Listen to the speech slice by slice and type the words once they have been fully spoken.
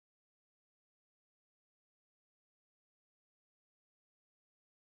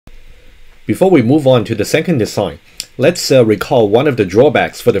before we move on to the second design, let's recall one of the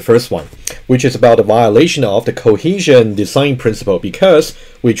drawbacks for the first one, which is about the violation of the cohesion design principle, because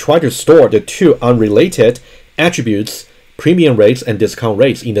we try to store the two unrelated attributes, premium rates and discount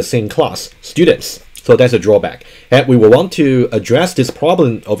rates, in the same class, students. So that's a drawback. And we will want to address this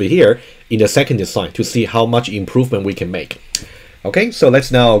problem over here in the second design to see how much improvement we can make. Okay, so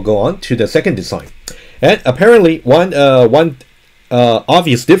let's now go on to the second design. And apparently one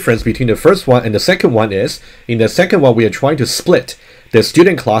obvious difference between the first one and the second one is, in the second one, we are trying to split the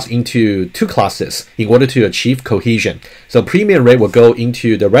student class into two classes in order to achieve cohesion. So premium rate will go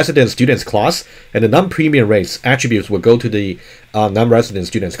into the resident students class, and the non-premium rates attributes will go to the non-resident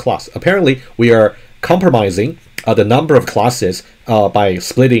students class. Apparently, we are compromising the number of classes by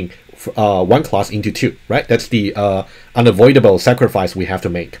splitting one class into two, right? That's the unavoidable sacrifice we have to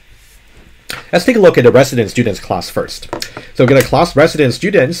make. Let's take a look at the resident students class first. So we're going to class resident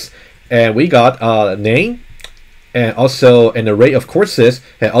students, and we got a name and also an array of courses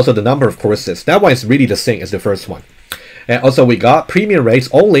and also the number of courses. That one is really the same as the first one. And also we got premium rates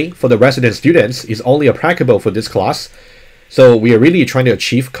only for the resident students is only applicable for this class. So we are really trying to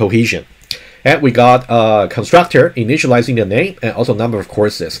achieve cohesion. And we got a constructor initializing the name and also number of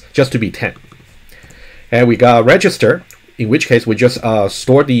courses just to be 10. And we got register, in which case we just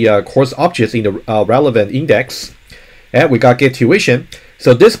store the course objects in the relevant index. And we got get tuition.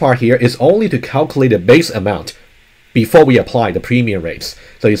 So this part here is only to calculate the base amount before we apply the premium rates.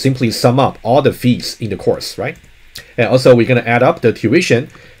 So you simply sum up all the fees in the course, right? And also we're going to add up the tuition.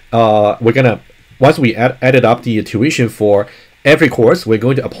 Once we added up the tuition for every course, we're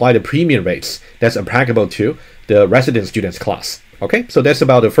going to apply the premium rates that's applicable to the resident students class. Okay, so that's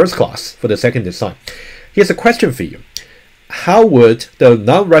about the first class for the second design. Here's a question for you. How would the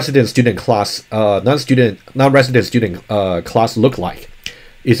non-resident student class, non-resident student class look like?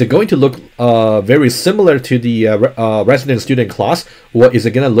 Is it going to look very similar to the resident student class, or is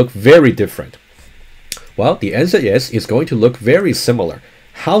it going to look very different? Well, the answer is it's going to look very similar.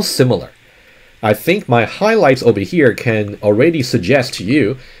 How similar? I think my highlights over here can already suggest to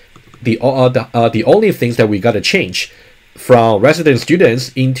you the only things that we got to change from resident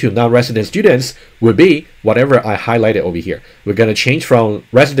students into non-resident students would be whatever I highlighted over here. We're going to change from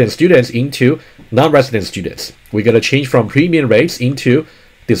resident students into non-resident students. We're going to change from premium rates into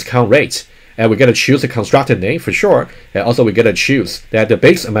discount rates. And we're going to choose a constructor name for sure. And also we're going to choose that the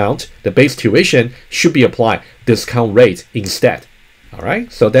base amount, the base tuition should be applied discount rate instead. All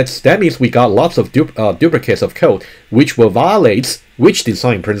right, so that means we got lots of duplicates of code, which will violate which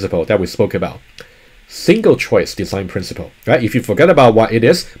design principle that we spoke about? Single choice design principle, right? If you forget about what it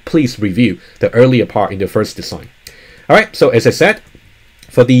is, please review the earlier part in the first design. All right, so as I said,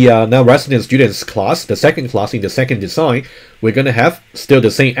 for the non-resident students class, the second class in the second design, we're going to have still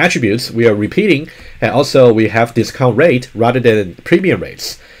the same attributes. We are repeating, and also we have discount rate rather than premium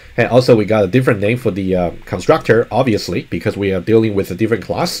rates. And also we got a different name for the constructor, obviously, because we are dealing with a different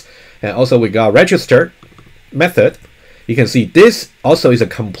class. And also we got register method. You can see this also is a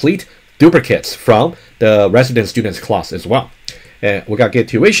complete duplicates from the resident students class as well. And we got get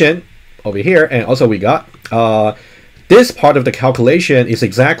tuition over here, and also we got this part of the calculation is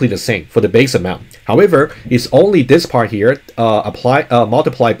exactly the same for the base amount. However, it's only this part here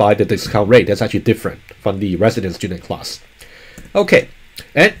multiplied by the discount rate that's actually different from the resident student class. Okay,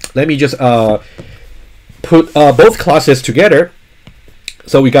 and let me just put both classes together.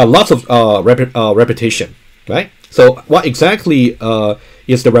 So we got lots of repetition, right? So what exactly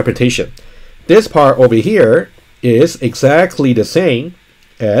is the repetition? This part over here is exactly the same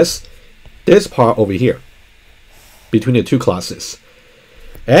as this part over here between the two classes.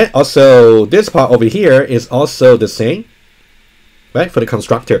 And also this part over here is also the same, right? For the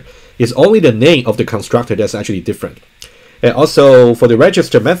constructor, it's only the name of the constructor that's actually different. And also for the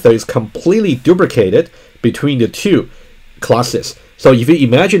register method, it's completely duplicated between the two classes. So if you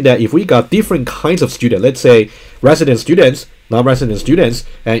imagine that if we got different kinds of students, let's say resident students, non-resident students,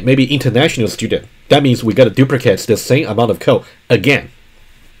 and maybe international student, that means we got to duplicate the same amount of code again.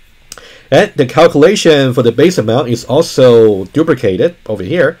 And the calculation for the base amount is also duplicated over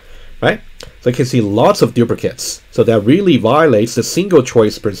here, right? So you can see lots of duplicates. So that really violates the single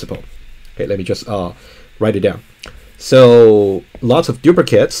choice principle. Okay, let me just write it down. So lots of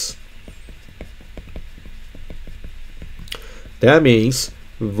duplicates. That means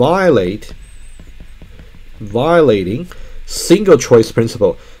violating single choice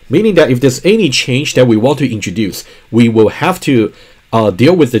principle, meaning that if there's any change that we want to introduce, we will have to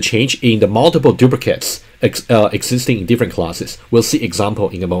deal with the change in the multiple duplicates existing in different classes. We'll see example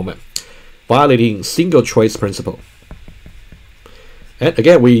in a moment. Violating single choice principle. And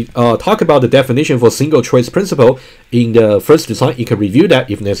again, we talk about the definition for single choice principle in the first design. You can review that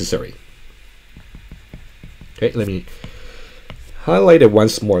if necessary. Okay, let me highlight it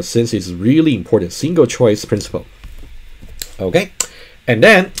once more since it's really important. Single choice principle. Okay, and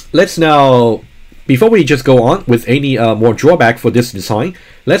then let's now, before we just go on with any more drawback for this design,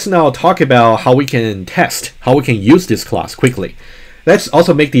 let's now talk about how we can test, how we can use this class quickly. Let's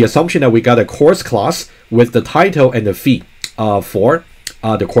also make the assumption that we got a course class with the title and the fee for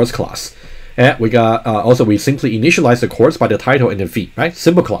the course class. And we got also we simply initialize the course by the title and the fee, right?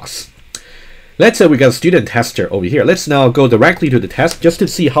 Simple class. Let's say we got a student tester over here. Let's now go directly to the test just to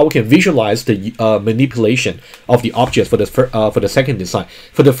see how we can visualize the manipulation of the objects for the second design.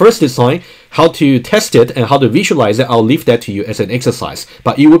 For the first design, how to test it and how to visualize it, I'll leave that to you as an exercise.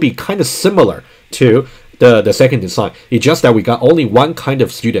 But it will be kind of similar to the second design. It's just that we got only one kind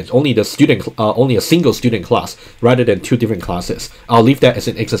of student, only a single student class rather than two different classes. I'll leave that as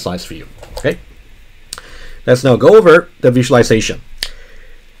an exercise for you. Okay. Let's now go over the visualization.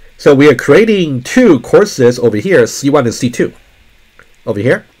 So we are creating two courses over here, C1 and C2 over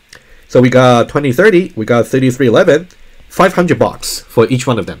here. So we got 2030, we got 3311, 500 bucks for each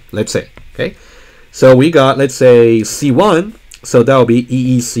one of them, let's say. Okay. So we got, let's say, C1, so that will be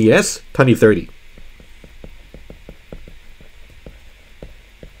EECS2030.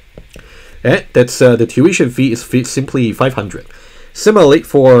 And that's the tuition fee is simply 500. Similarly,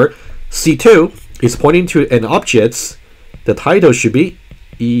 for C2, it's pointing to an object. The title should be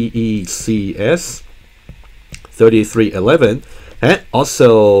EECS3311, and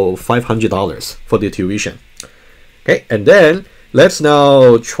also $500 for the tuition. Okay, and then let's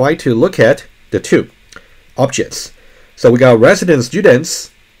now try to look at the two objects. So we got resident students,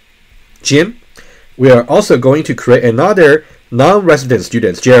 Jim. We are also going to create another non-resident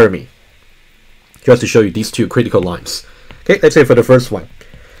students, Jeremy, just to show you these two critical lines. Okay, let's say for the first one.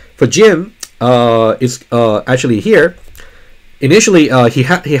 For Jim, it's actually here. Initially, he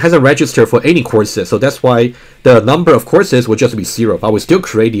hasn't registered for any courses, so that's why the number of courses will just be 0, but we still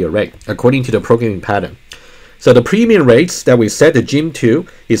create the array according to the programming pattern. So the premium rates that we set the Jim to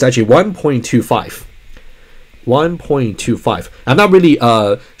is actually 1.25. 1.25. I'm not really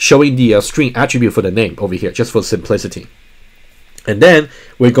showing the string attribute for the name over here, just for simplicity. And then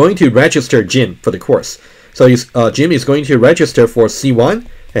we're going to register Jim for the course. So Jim is going to register for C1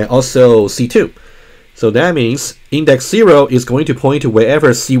 and also C2. So that means index 0 is going to point to wherever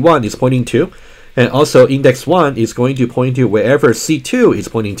C1 is pointing to, and also index 1 is going to point to wherever C2 is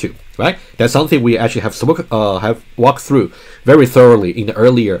pointing to, right? That's something we actually have walked through very thoroughly in the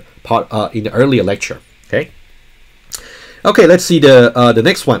earlier lecture. Okay. Okay, let's see the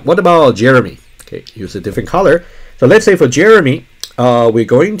next one. What about Jeremy? Okay, use a different color. So let's say for Jeremy, we're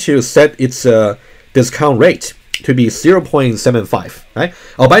going to set its discount rate to be 0.75, right?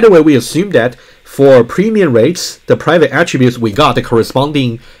 Oh, by the way, we assume that for premium rates, the private attributes, we got the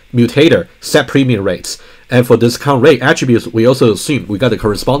corresponding mutator set premium rates. And for discount rate attributes, we also assume we got the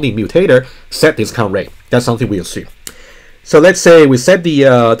corresponding mutator set discount rate. That's something we assume. So let's say we set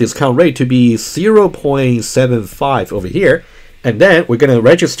the discount rate to be 0.75 over here. And then we're going to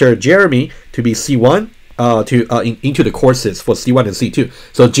register Jeremy to be C1 into the courses for C1 and C2.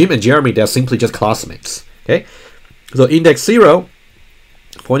 So Jim and Jeremy, they're simply just classmates. Okay. So index 0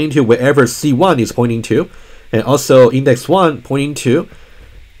 pointing to wherever C1 is pointing to, and also index 1 pointing to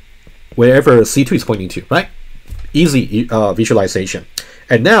wherever C2 is pointing to, right? Easy visualization.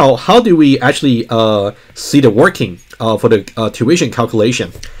 And now, how do we actually see the working for the tuition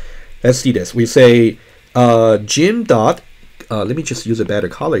calculation? Let's see this. We say Jim dot, let me just use a better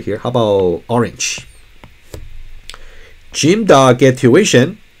color here. How about orange? Jim dot get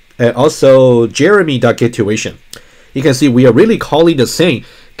tuition, and also Jeremy dot get tuition. You can see we are really calling the same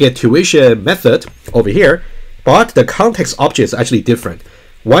get tuition method over here, but the context object is actually different.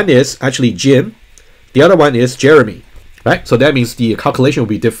 One is actually Jim, the other one is Jeremy, right? So that means the calculation will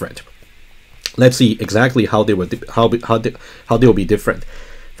be different. Let's see exactly how they will be different.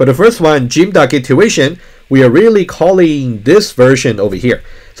 For the first one, Jim dot get tuition, we are really calling this version over here.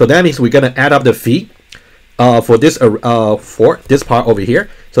 So that means we're gonna add up the fee for this part over here.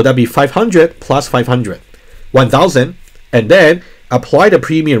 So that'll be 500 plus 500. 1,000, and then apply the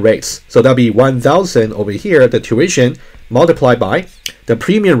premium rates. So that'll be 1,000 over here, the tuition multiplied by the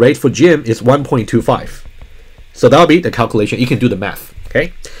premium rate for Jim is 1.25. So that'll be the calculation. You can do the math.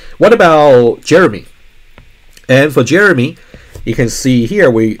 Okay. What about Jeremy? And for Jeremy, you can see here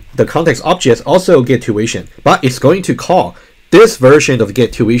the context objects also get tuition, but it's going to call this version of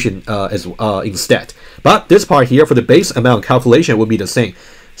get tuition instead. But this part here for the base amount calculation will be the same.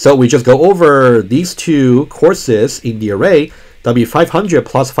 So we just go over these two courses in the array. That'll be 500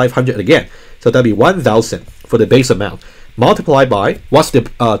 plus 500 again. So that'll be 1,000 for the base amount. Multiplied by, what's the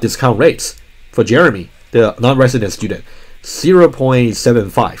discount rates for Jeremy, the non-resident student?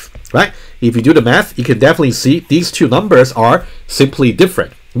 0.75, right? If you do the math, you can definitely see these two numbers are simply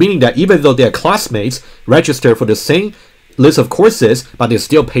different, meaning that even though they're classmates, register for the same list of courses, but they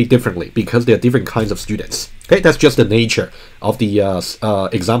still pay differently because they're different kinds of students. Okay, that's just the nature of the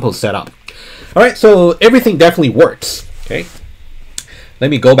example setup. All right, so everything definitely works. Okay, let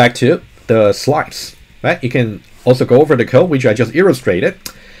me go back to the slides. Right, you can also go over the code which I just illustrated.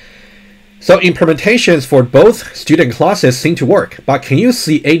 So implementations for both student classes seem to work, but can you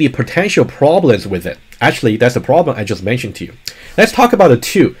see any potential problems with it? Actually, that's the problem I just mentioned to you. Let's talk about the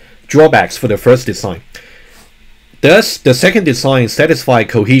two drawbacks for the first design. Does the second design satisfy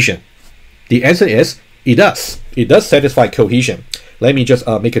cohesion? The answer is it does. It does satisfy cohesion. Let me just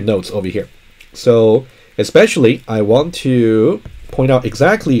make a note over here. So especially, I want to point out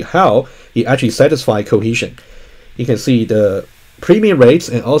exactly how it actually satisfies cohesion. You can see the premium rates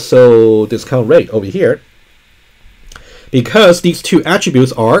and also discount rate over here. Because these two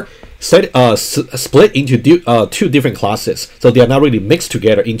attributes are split into two different classes, so they are not really mixed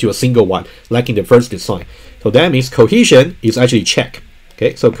together into a single one, like in the first design. So that means cohesion is actually checked.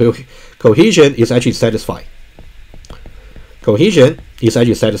 Okay, so cohesion is actually satisfied. Cohesion is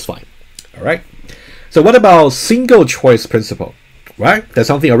actually satisfied. All right. So what about single choice principle? Right, that's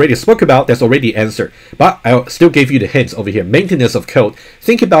something I already spoke about. That's already answered, but I'll still give you the hints over here. Maintenance of code.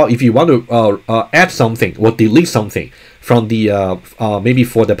 Think about if you want to add something or delete something from the maybe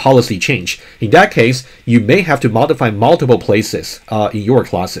for the policy change. In that case, you may have to modify multiple places in your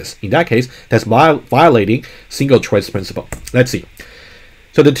classes. In that case, that's violating single choice principle. Let's see.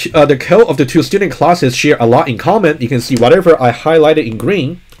 So the code of the two student classes share a lot in common. You can see whatever I highlighted in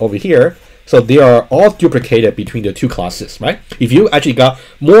green over here. So they are all duplicated between the two classes, right? If you actually got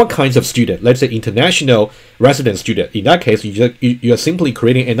more kinds of student, let's say international resident student, in that case, you're simply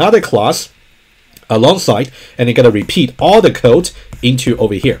creating another class alongside, and you're gonna repeat all the code into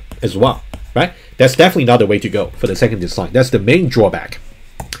over here as well, right? That's definitely not the way to go for the second design. That's the main drawback.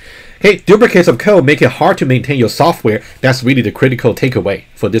 Okay, duplicates of code make it hard to maintain your software. That's really the critical takeaway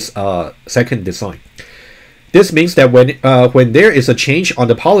for this second design. This means that when there is a change on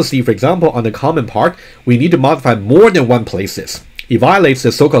the policy, for example, on the common part, we need to modify more than one places. It violates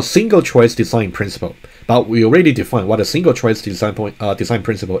the so-called single choice design principle. But we already defined what a single choice design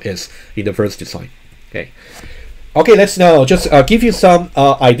principle is in the first design. Okay. Okay, let's now just give you some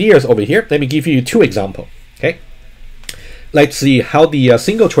ideas over here. Let me give you two examples. Okay. Let's see how the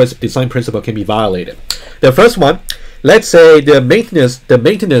single choice design principle can be violated. The first one. Let's say the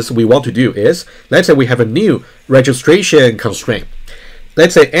maintenance we want to do is, let's say we have a new registration constraint.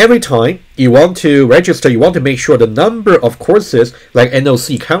 Let's say every time you want to register, you want to make sure the number of courses like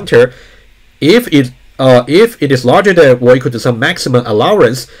NOC counter, if it is larger than or equal to some maximum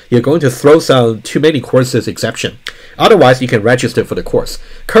allowance, you're going to throw some too many courses exception. Otherwise, you can register for the course.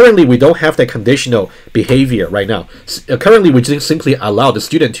 Currently, we don't have that conditional behavior right now. Currently, we just simply allow the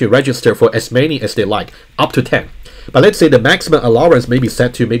student to register for as many as they like, up to 10. But let's say the maximum allowance may be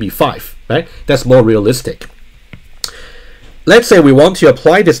set to maybe 5, right? That's more realistic. Let's say we want to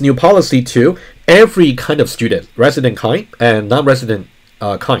apply this new policy to every kind of student, resident kind and non-resident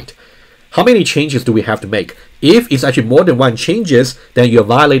kind. How many changes do we have to make? If it's actually more than one changes, then you're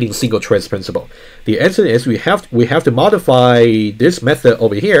violating single choice principle. The answer is we have to modify this method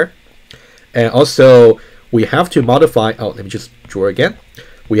over here, and also we have to modify. Oh, let me just draw again.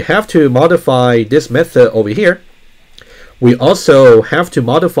 We have to modify this method over here. We also have to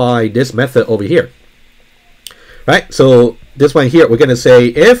modify this method over here, right? So this one here, we're going to say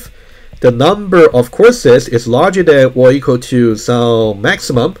if the number of courses is larger than or equal to some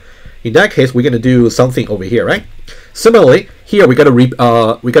maximum, in that case, we're going to do something over here, right? Similarly, here we're going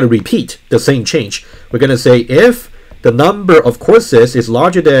to repeat the same change. We're going to say if the number of courses is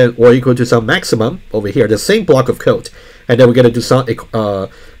larger than or equal to some maximum over here, the same block of code, and then we're going to do some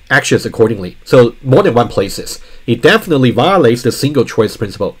actions accordingly. So more than one places. It definitely violates the single choice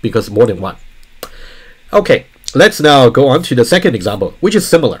principle because more than one. Okay, let's now go on to the second example, which is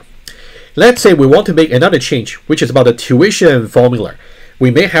similar. Let's say we want to make another change, which is about the tuition formula. We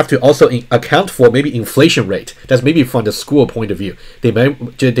may have to also account for maybe inflation rate. That's maybe from the school point of view.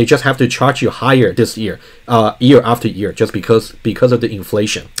 They just have to charge you higher this year, year after year, just because of the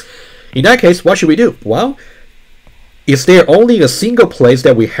inflation. In that case, what should we do? Well, is there only a single place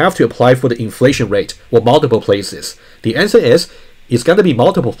that we have to apply for the inflation rate or multiple places? The answer is it's going to be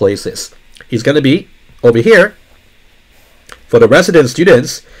multiple places. It's going to be over here for the resident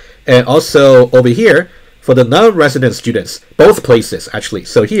students and also over here for the non-resident students, both places actually.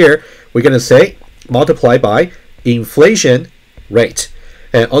 So here we're going to say multiply by inflation rate.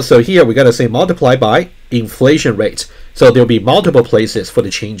 And also here we're going to say multiply by inflation rate. So there'll be multiple places for the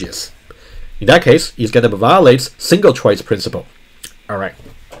changes. In that case, it's going to violate single choice principle. All right.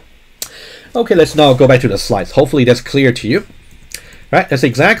 Okay, let's now go back to the slides. Hopefully that's clear to you. Right, that's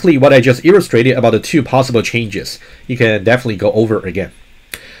exactly what I just illustrated about the two possible changes. You can definitely go over again.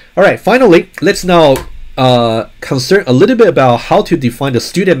 All right, finally, let's now concern a little bit about how to define the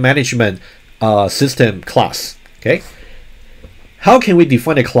student management system class. Okay, how can we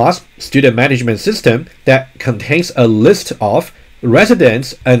define a class, student management system, that contains a list of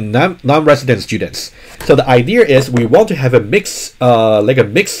residents and non-resident students? So the idea is we want to have a mix, like a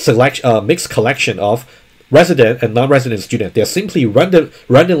mixed collection of resident and non-resident student. They're simply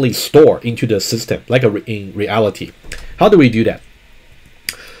randomly stored into the system, like in reality. How do we do that?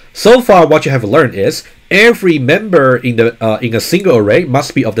 So far, what you have learned is every member in a single array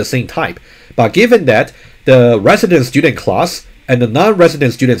must be of the same type. But given that the resident student class and the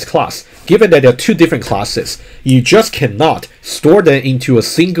non-resident students class, given that they're two different classes, you just cannot store them into a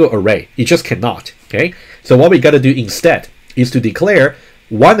single array. You just cannot. Okay. So what we got to do instead is to declare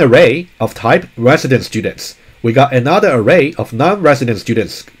one array of type resident students. We got another array of non-resident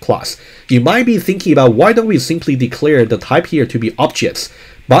students class. You might be thinking about why don't we simply declare the type here to be objects?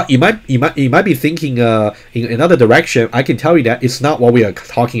 But you might be thinking in another direction. I can tell you that it's not what we are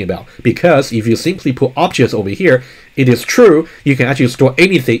talking about, because if you simply put objects over here, it is true you can actually store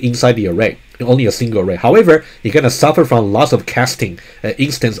anything inside the array, only a single array. However, you're gonna suffer from lots of casting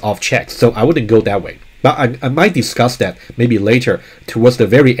instance of checks, so I wouldn't go that way. But I might discuss that maybe later towards the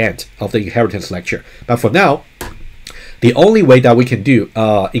very end of the inheritance lecture. But for now, the only way that we can do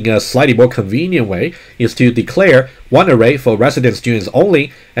in a slightly more convenient way is to declare one array for resident students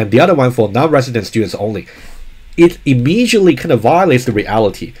only and the other one for non-resident students only. It immediately kind of violates the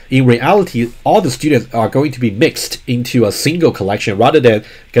reality. In reality, all the students are going to be mixed into a single collection rather than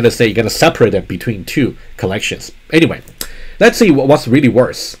gonna say you're gonna separate them between two collections. Anyway, let's see what's really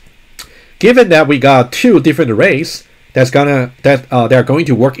worse. Given that we got two different arrays they're going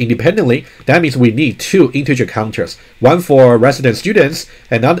to work independently, that means we need two integer counters, one for resident students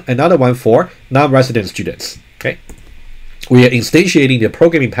and another one for non-resident students. Okay, we are instantiating the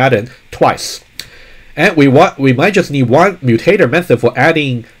programming pattern twice, and we might just need one mutator method for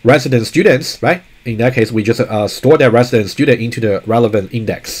adding resident students, right? In that case, we just store that resident student into the relevant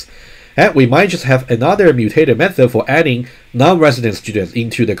index. And we might just have another mutator method for adding non-resident students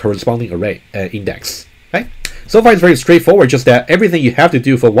into the corresponding array index. Right? So far, it's very straightforward. Just that everything you have to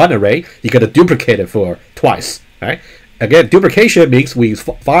do for one array, you got to duplicate it for twice. Right? Again, duplication means we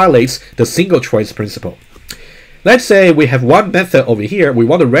violates the single choice principle. Let's say we have one method over here. We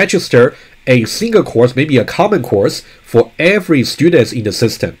want to register a single course, maybe a common course for every student in the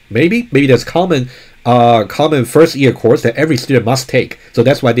system. Maybe there's common first year course that every student must take. So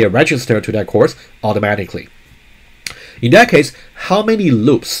that's why they are registered to that course automatically. In that case, how many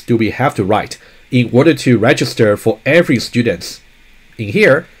loops do we have to write in order to register for every student in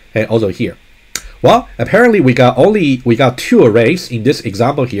here and also here? Well, apparently we got two arrays in this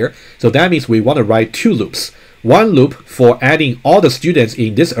example here. So that means we want to write two loops. One loop for adding all the students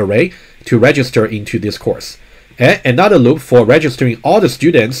in this array to register into this course, and another loop for registering all the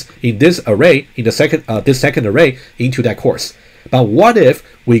students in this array, in the second array, into that course. But what if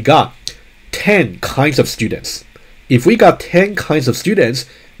we got 10 kinds of students? If we got 10 kinds of students,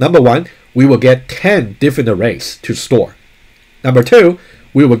 number one, we will get 10 different arrays to store. Number two,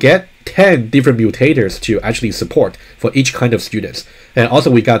 we will get 10 different mutators to actually support for each kind of students. And also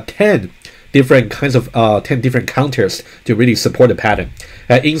we got 10 different kinds of 10 different counters to really support the pattern.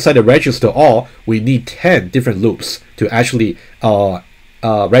 And inside the register all, we need 10 different loops to actually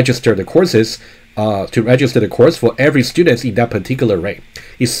register the courses, to register the course for every student in that particular array.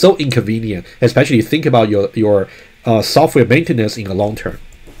 It's so inconvenient, especially think about your software maintenance in the long term.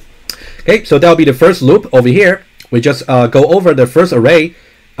 Okay, so that'll be the first loop over here. We just go over the first array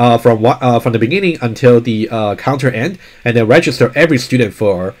from the beginning until the counter end, and then register every student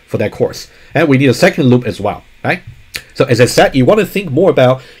for that course. And we need a second loop as well, right? So as I said, you want to think more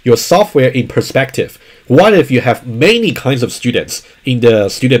about your software in perspective. What if you have many kinds of students in the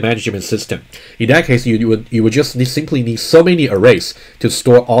student management system? In that case, you would just simply need so many arrays to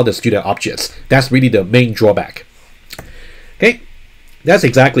store all the student objects. That's really the main drawback. Okay, that's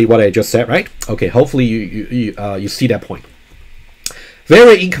exactly what I just said, right? Okay, hopefully you see that point.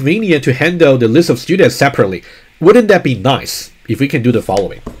 Very inconvenient to handle the list of students separately. Wouldn't that be nice if we can do the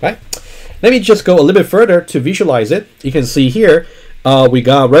following, right? Let me just go a little bit further to visualize it. You can see here, we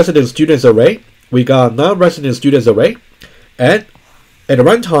got resident students array. we got non-resident students array, and at the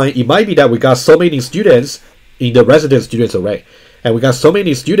runtime, it might be that we got so many students in the resident students array, and we got so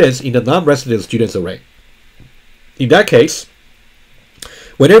many students in the non-resident students array. In that case,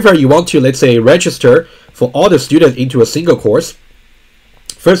 whenever you want to, let's say, register for all the students into a single course,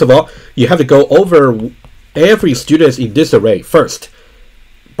 first of all, you have to go over every student in this array first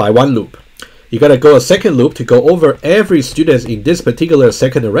by one loop. You gotta go a second loop to go over every student in this particular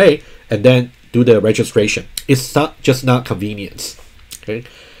second array and then do the registration. It's not convenience. Okay.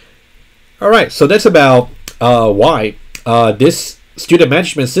 All right. So that's about why this student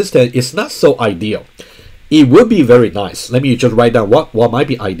management system is not so ideal. It would be very nice. Let me just write down what might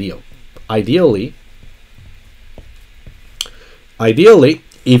be ideal. Ideally,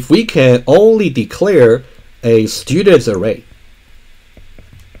 if we can only declare a students array,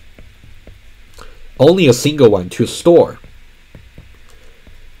 only a single one to store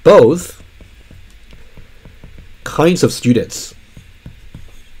both kinds of students.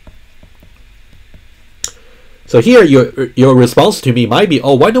 So here your response to me might be,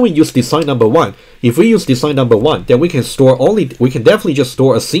 oh, why don't we use design number one? If we use design number one, then we can definitely just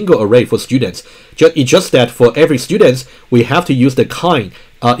store a single array for students. It's just that for every student, we have to use the kind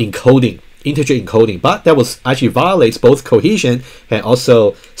encoding, integer encoding, but that was actually violates both cohesion and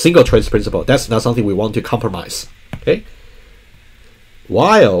also single choice principle. That's not something we want to compromise. Okay.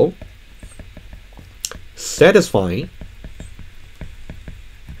 While satisfying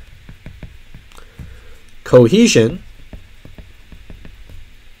cohesion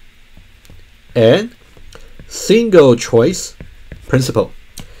and single choice principle.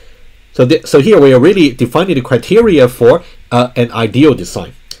 So here we are really defining the criteria for an ideal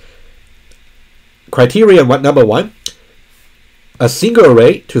design. Criteria number one, a single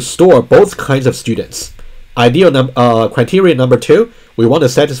array to store both kinds of students. Criteria number two, we want to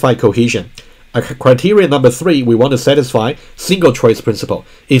satisfy cohesion. Criteria number three, we want to satisfy single choice principle.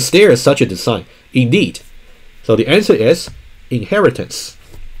 Is there such a design? Indeed. So the answer is inheritance,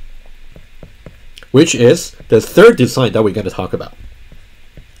 which is the third design that we're going to talk about.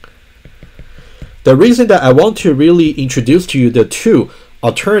 The reason that I want to really introduce to you the two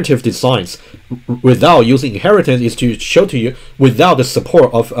alternative designs without using inheritance is to show to you without the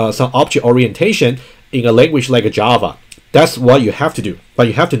support of some object orientation in a language like Java. That's what you have to do, but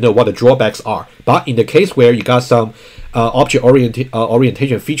you have to know what the drawbacks are. But in the case where you got some object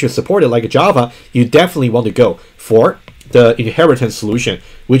orientation features supported like Java, you definitely want to go for the inheritance solution,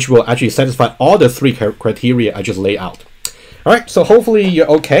 which will actually satisfy all the three criteria I just laid out. All right, so hopefully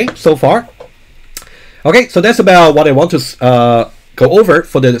you're okay so far. Okay, so that's about what I want to go over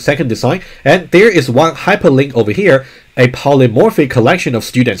for the second design. And there is one hyperlink over here, a polymorphic collection of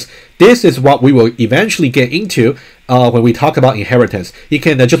students. This is what we will eventually get into when we talk about inheritance. You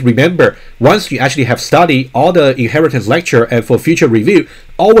can just remember, once you actually have studied all the inheritance lecture and for future review,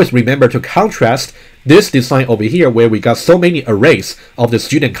 always remember to contrast this design over here where we got so many arrays of the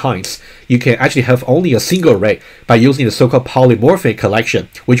student kinds. You can actually have only a single array by using the so-called polymorphic collection,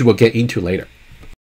 which we'll get into later.